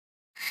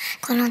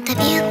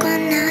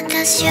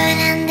What's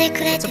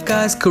up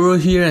guys, Kuroo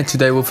here, and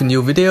today with a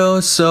new video.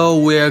 So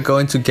we're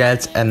going to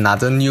get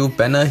another new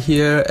banner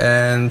here,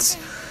 and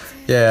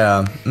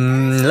yeah,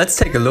 let's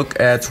take a look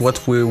at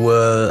what we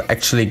will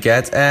actually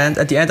get. And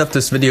at the end of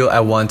this video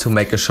I want to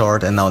make a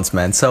short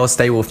announcement, so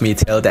stay with me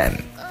till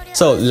then.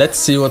 So let's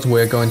see what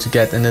we're going to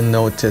get in the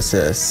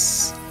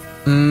notices.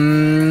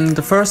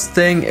 The first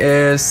thing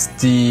is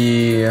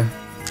the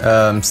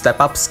Step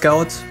Up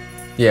Scout.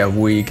 Yeah,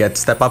 we get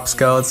Step Up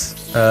Scouts,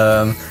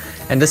 and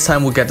this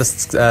time we get a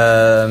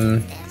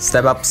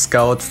Step Up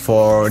Scout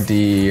for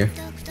the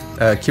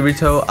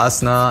Kirito,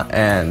 Asuna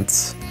and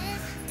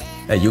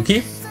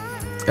Yuki.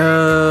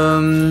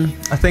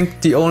 I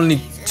think the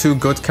only two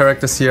good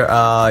characters here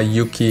are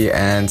Yuki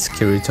and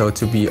Kirito,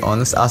 to be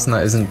honest.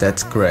 Asuna isn't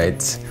that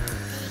great.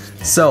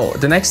 So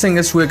the next thing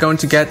is we're going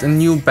to get a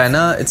new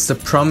banner. It's the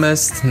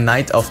promised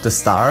Knight of the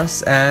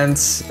Stars, and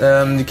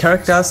the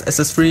characters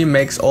SS3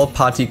 makes all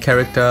party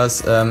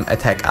characters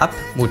attack up,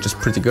 which is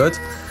pretty good.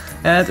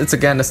 And it's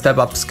again a Step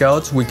Up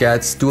Scout. We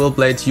get Dual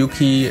Blade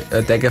Yuki,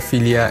 Dagger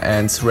Philia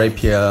and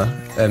Rapier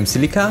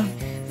Silica.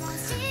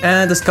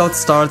 And the scout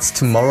starts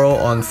tomorrow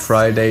on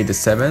Friday the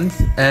 7th.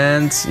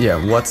 And yeah,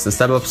 what's the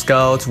Step Up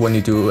Scout? When you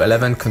do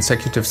 11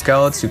 consecutive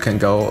scouts, you can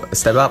go a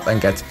step up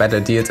and get better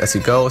deals as you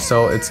go,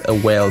 so it's a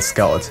whale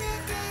scout.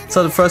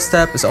 So the first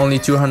step is only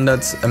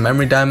 200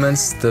 memory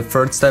diamonds, the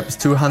third step is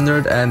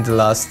 200, and the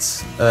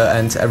last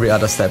and every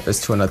other step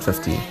is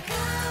 250.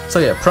 So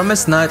yeah,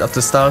 Promised Knight of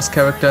the Stars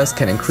characters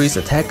can increase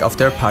attack of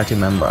their party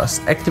members.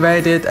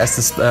 Activate it as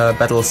this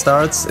battle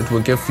starts, it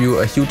will give you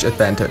a huge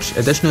advantage.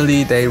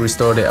 Additionally, they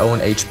restore their own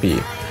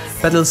HP.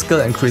 Battle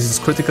skill increases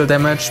critical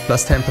damage,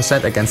 plus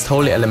 10% against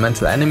holy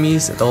elemental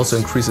enemies. It also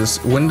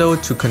increases window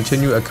to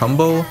continue a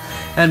combo.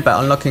 And by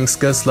unlocking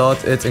skill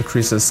slot, it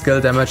increases skill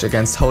damage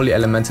against holy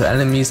elemental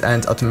enemies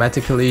and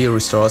automatically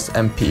restores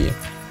MP.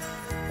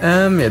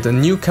 Yeah, the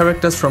new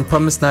characters from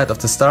Promised Knight of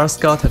the Star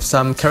Scout have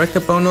some character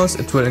bonus.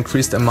 It will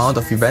increase the amount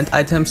of event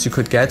items you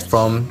could get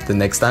from the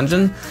next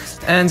dungeon,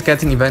 and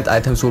getting event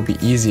items will be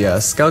easier.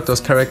 Scout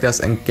those characters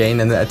and gain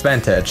an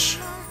advantage.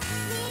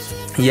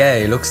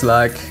 Yay, looks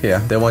like, yeah,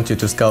 they want you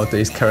to scout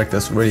these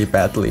characters really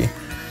badly.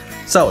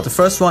 So the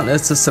first one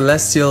is the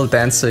Celestial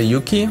Dancer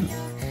Yuki.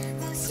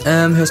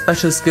 Her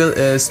special skill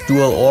is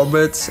Dual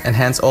Orbit,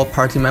 enhance all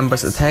party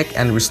members' attack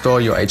and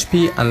restore your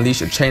HP,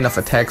 unleash a chain of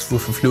attacks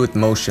with a fluid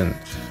motion.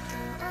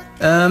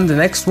 The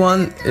next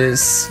one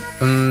is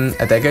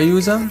a dagger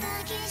user.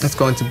 It's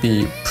going to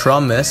be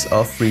Promise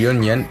of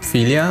Reunion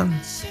Philia.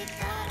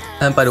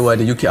 And by the way,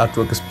 the Yuki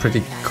artwork is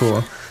pretty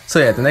cool. So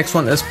yeah, the next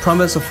one is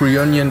Promise of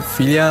Reunion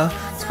Philia.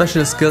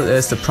 Special skill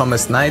is the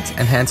Promised Knight,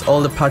 enhance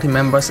all the party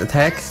members'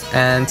 attack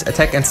and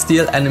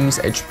steal enemies'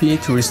 HP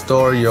to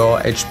restore your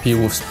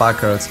HP with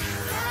sparkles.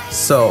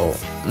 So,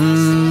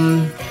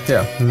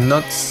 yeah,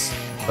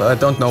 I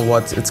don't know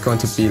what it's going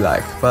to be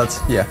like, but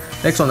yeah.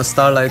 Next one is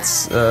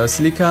Starlight's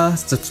Silica.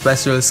 The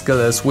special skill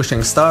is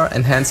Wishing Star,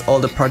 enhance all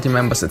the party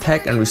members'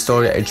 attack and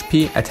restore your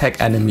HP, attack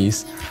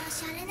enemies.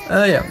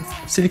 Yeah,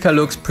 Silica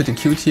looks pretty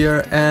cute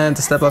here. And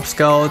the Step Up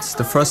Scout,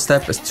 the first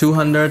step is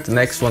 200, the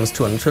next one is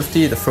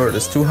 250, the third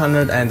is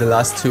 200, and the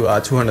last two are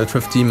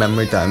 250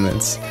 memory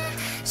diamonds.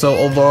 So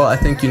overall I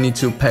think you need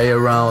to pay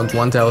around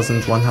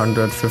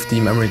 1150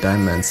 memory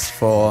diamonds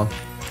for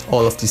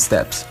all of these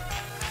steps.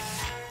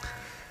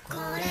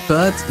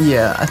 But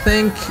yeah, I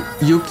think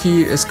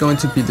Yuki is going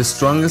to be the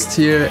strongest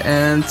here,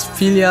 and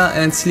Philia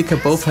and Silica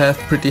both have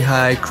pretty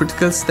high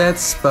critical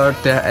stats, but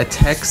their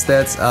attack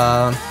stats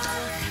are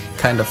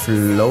kind of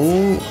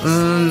low,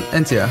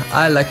 and yeah,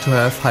 I like to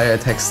have higher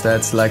attack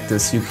stats like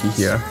this Yuki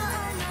here.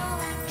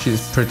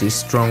 She's pretty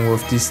strong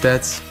with these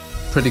stats,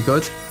 pretty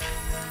good.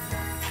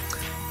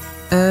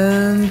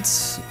 And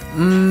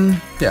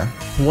yeah,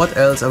 what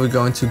else are we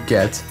going to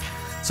get?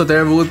 So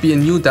there will be a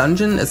new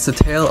dungeon, it's the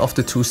Tale of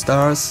the Two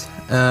Stars.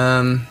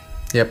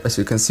 Yep, as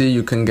you can see,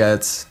 you can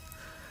get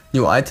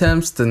new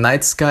items, the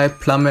Night Sky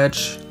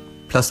Plumage,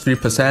 plus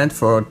 3%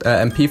 for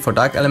MP for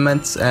dark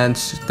elements, and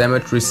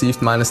damage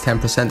received minus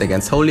 10%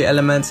 against holy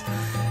elements.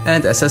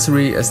 And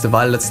accessory is the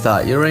Violet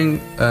Star Earring,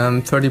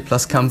 30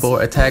 plus combo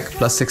attack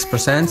plus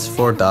 6%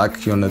 for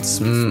dark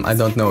units. I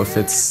don't know if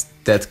it's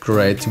that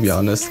great, to be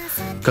honest,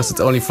 because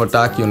it's only for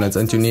dark units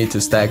and you need to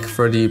stack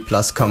 30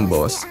 plus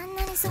combos.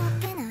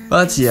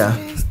 But yeah,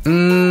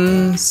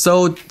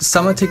 so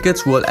summer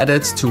tickets will add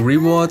it to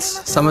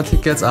rewards. Summer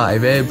tickets are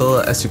available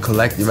as you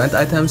collect event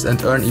items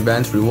and earn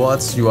event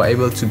rewards. You are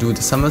able to do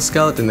the Summer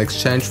Scout in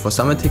exchange for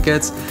summer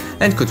tickets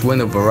and could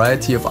win a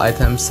variety of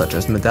items such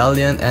as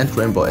medallion and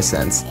rainbow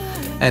essence.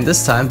 And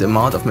this time the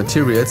amount of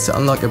materials to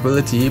unlock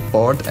ability,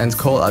 board and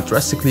coal are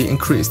drastically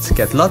increased.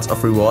 Get lots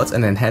of rewards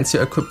and enhance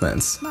your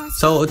equipments.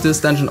 So this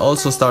dungeon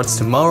also starts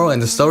tomorrow,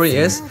 and the story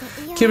is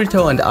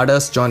Kirito and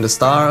others join the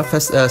Star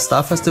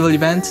Festival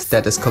event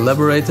that is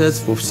collaborated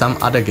with some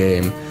other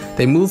game.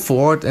 They move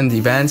forward in the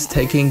event,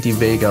 taking the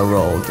Vega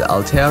role, the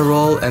Altair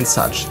role and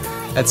such.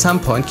 At some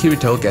point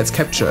Kirito gets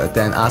captured,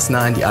 then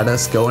Asuna and the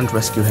others go and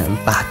rescue him,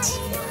 but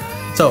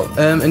So,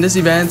 in this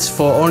event,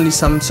 for only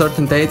some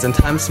certain dates and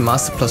times,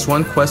 Master Plus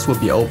 1 quest will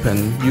be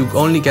open. You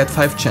only get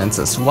 5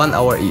 chances, 1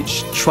 hour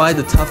each. Try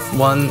the tough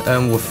one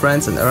with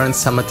friends and earn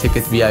Summer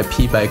Ticket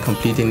VIP by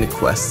completing the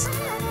quest.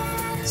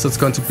 So it's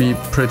going to be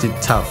pretty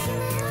tough.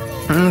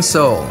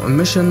 So,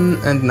 mission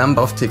and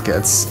number of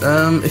tickets.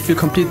 If you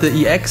complete the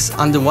EX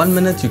under 1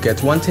 minute, you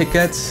get 1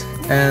 ticket,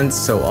 and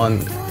so on.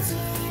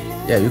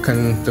 Yeah, you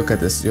can look at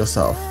this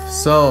yourself.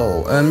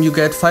 So, you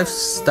get 5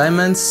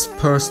 diamonds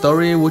per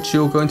story which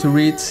you're going to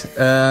read,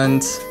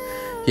 and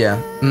yeah.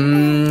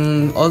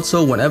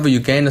 Also, whenever you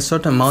gain a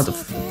certain amount of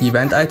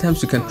event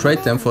items, you can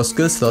trade them for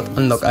skill slot,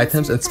 unlock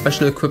items and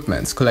special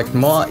equipments. Collect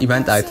more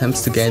event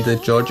items to gain the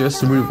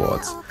George's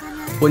rewards.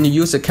 When you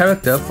use a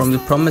character from the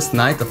Promised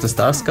Knight of the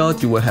Star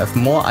Scout, you will have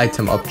more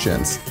item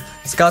options.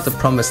 Scout the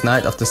Promised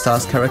Knight of the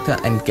Stars character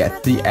and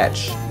get the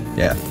edge.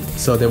 Yeah,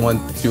 so they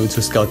want you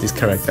to scout these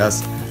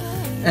characters.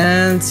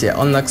 And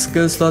yeah, unlock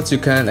skill slots. You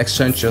can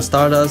exchange your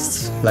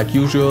Stardust like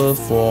usual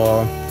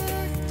for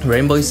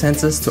Rainbow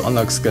Essences to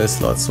unlock skill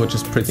slots, which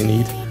is pretty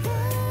neat.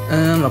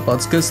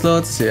 About skill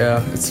slots,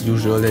 yeah, it's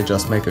usual, they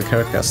just make a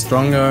character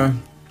stronger.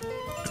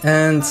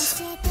 And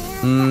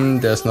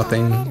there's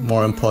nothing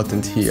more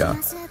important here.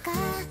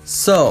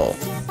 So,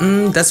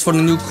 that's for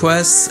the new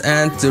quests,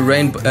 and the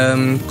rain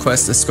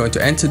quest is going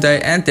to end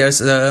today, and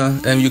there's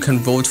you can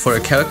vote for a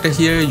character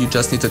here. You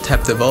just need to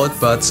tap the vote,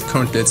 but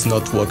currently it's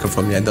not working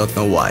for me, I don't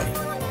know why.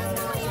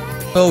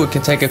 So we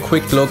can take a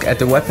quick look at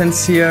the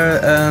weapons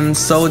here.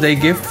 So they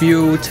give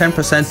you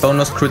 10%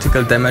 bonus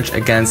critical damage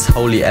against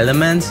Holy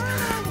Element.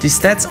 The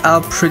stats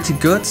are pretty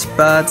good,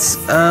 but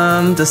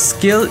the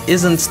skill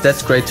isn't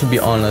that great, to be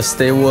honest.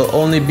 They will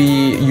only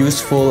be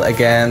useful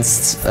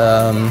against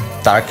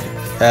dark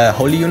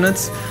holy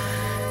units,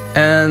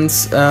 and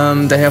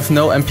they have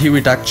no MP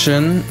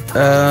reduction.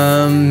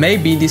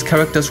 Maybe these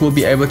characters will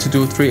be able to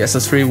do 3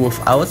 SS3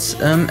 without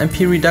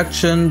MP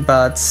reduction,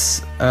 but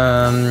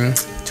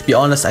to be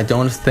honest, I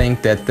don't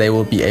think that they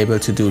will be able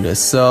to do this.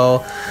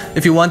 So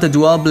if you want a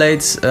dual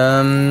blade,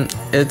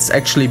 it's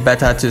actually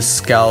better to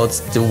scout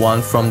the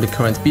one from the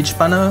current beach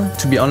banner.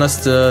 To be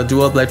honest, the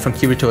dual blade from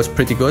Kirito is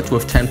pretty good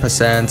with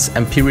 10%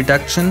 MP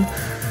reduction,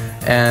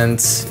 and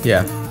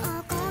yeah,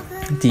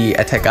 the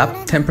attack up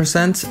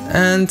 10%,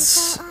 and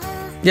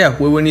yeah,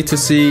 we will need to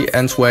see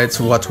and wait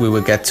what we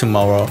will get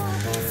tomorrow.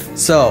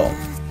 So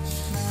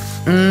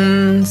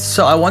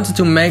I wanted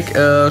to make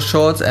a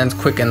short and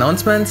quick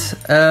announcement.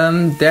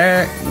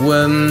 There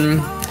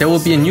will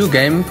be a new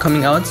game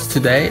coming out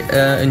today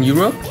in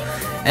Europe,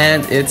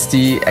 and it's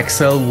the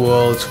Excel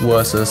World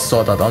vs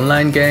Sword Art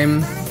Online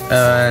game.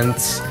 And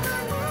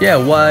yeah,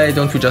 why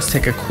don't we just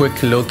take a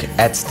quick look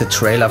at the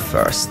trailer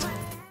first?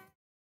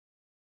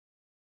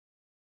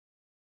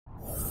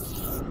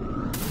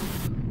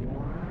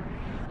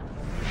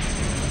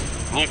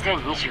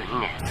 2022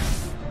年、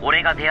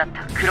俺が出会っ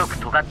た黒く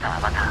尖ったア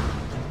バター。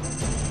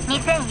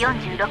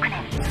2046年、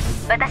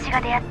私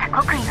が出会った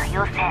国威の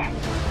妖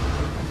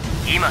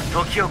精。今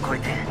時を超え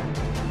て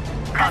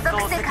仮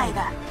想世界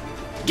が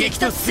激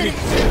突する。こ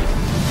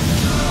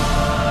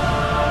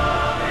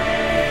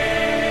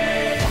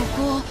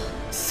こは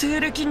西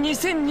暦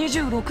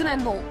2026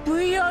年の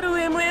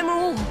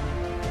VRMMO。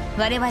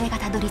我々が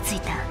たどり着い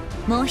た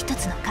もう一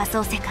つの仮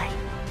想世界、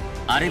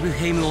アレブ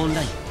ヘイムオン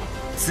ライン、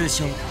通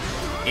称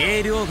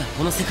ALO が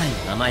この世界の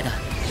名前だ。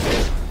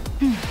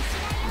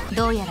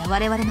どうやら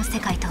我々の世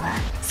界とは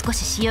少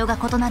し仕様が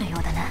異なるよ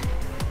うだな。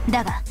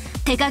だが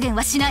手加減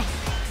はしない。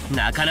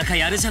なかなか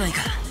やるじゃない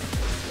か。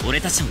俺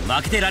たちも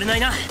負けてられない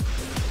な。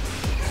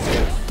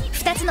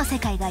2つの世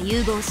界が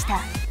融合し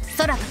た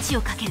空と地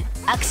をかける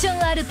アクション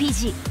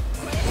RPG。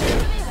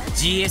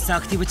 GS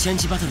アクティブチェン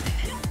ジバトルで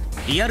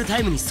リアルタ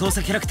イムに操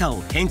作キャラクター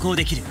を変更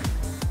できる。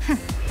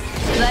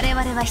我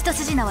々は一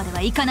筋縄で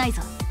はいかない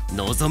ぞ。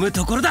望む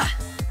ところだ。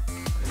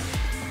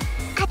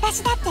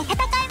私だって戦い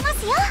ま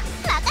すよ。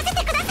任せ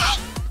てください。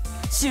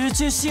集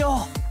中し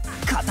よう。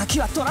敵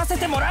は取らせ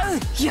てもらう。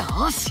よ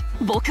ーし、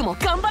僕も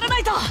頑張らな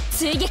いと。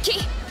追撃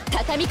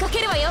畳みかけ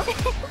るわよ。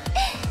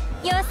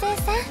妖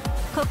精さん、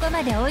ここ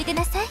までおいで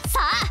なさい。さ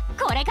あ、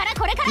これから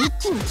一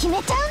気に決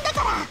めちゃうんだ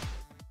から。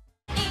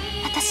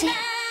私な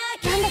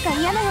んだか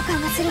嫌な予感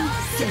がするの。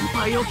先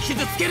輩を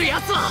傷つける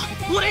奴は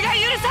俺が許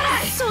さ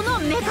ない。その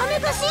メカメ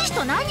カしい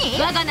人何？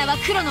我が名は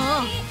黒の王、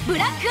ブ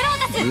ラックロー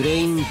ダス。ブレ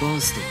インバ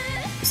ースト、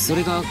そ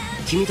れが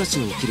君たち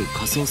の生きる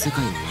仮想世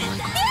界の名前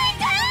か。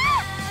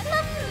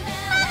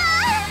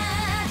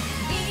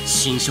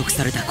侵食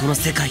されたこの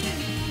世界で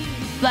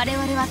我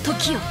々は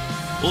時を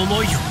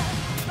思いを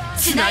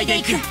つないで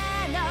いく。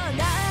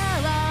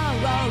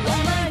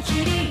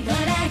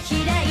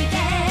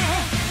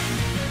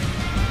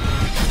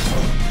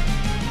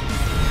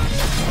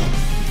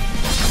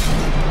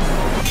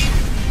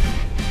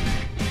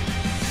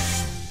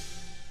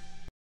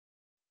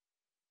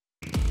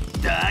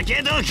だ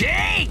けどけ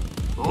い、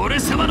俺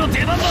様の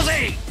出番だ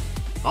ぜ。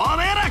お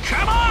めえら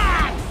カモ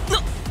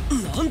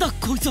ン。なんだ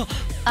こいつは。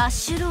アッ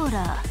シュロー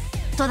ラ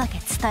ーとだけ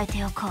伝え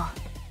ておこ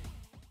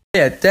う。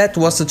Yeah, that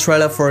was the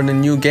trailer for the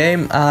new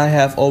game. I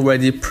have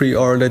already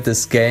pre-ordered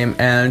this game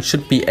and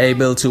should be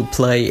able to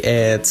play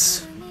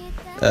it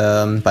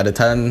by the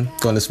time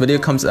when this video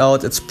comes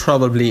out. It's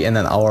probably in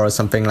an hour or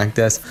something like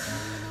this.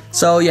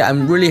 So yeah,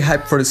 I'm really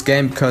hyped for this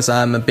game because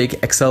I'm a big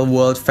Excel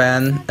World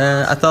fan.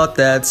 I thought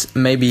that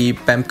maybe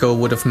Bamco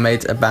would have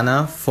made a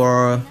banner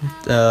for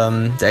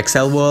the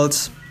Excel World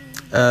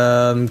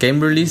game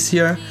release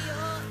here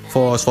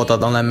for Sword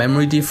Art Online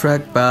Memory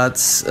Defrag, but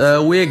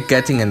we're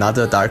getting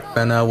another dark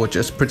banner, which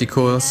is pretty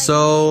cool.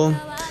 So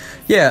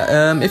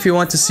yeah, if you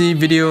want to see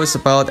videos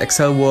about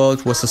Excel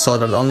World with the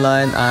Sword Art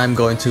Online, I'm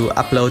going to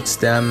upload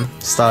them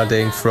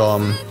starting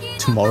from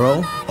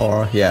tomorrow,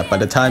 or yeah, by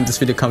the time this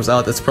video comes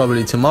out, it's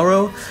probably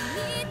tomorrow.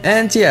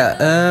 And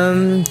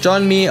yeah,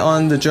 join me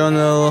on the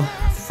journal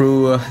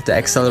through the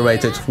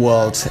accelerated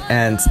world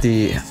and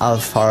the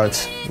Alphard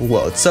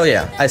world. So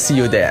yeah, I see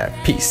you there.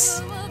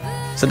 Peace.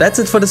 So that's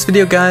it for this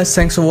video, guys.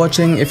 Thanks for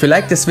watching. If you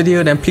like this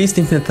video, then please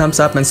leave me a thumbs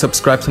up and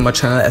subscribe to my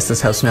channel, as this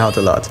helps me out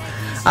a lot.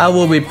 I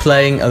will be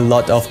playing a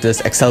lot of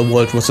this Excel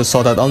World with the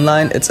Sword Art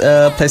Online. It's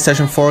a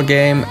PlayStation 4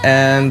 game,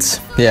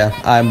 and yeah,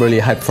 I'm really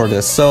hyped for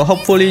this. So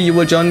hopefully you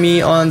will join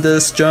me on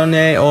this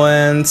journey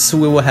and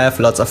we will have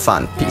lots of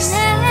fun. Peace.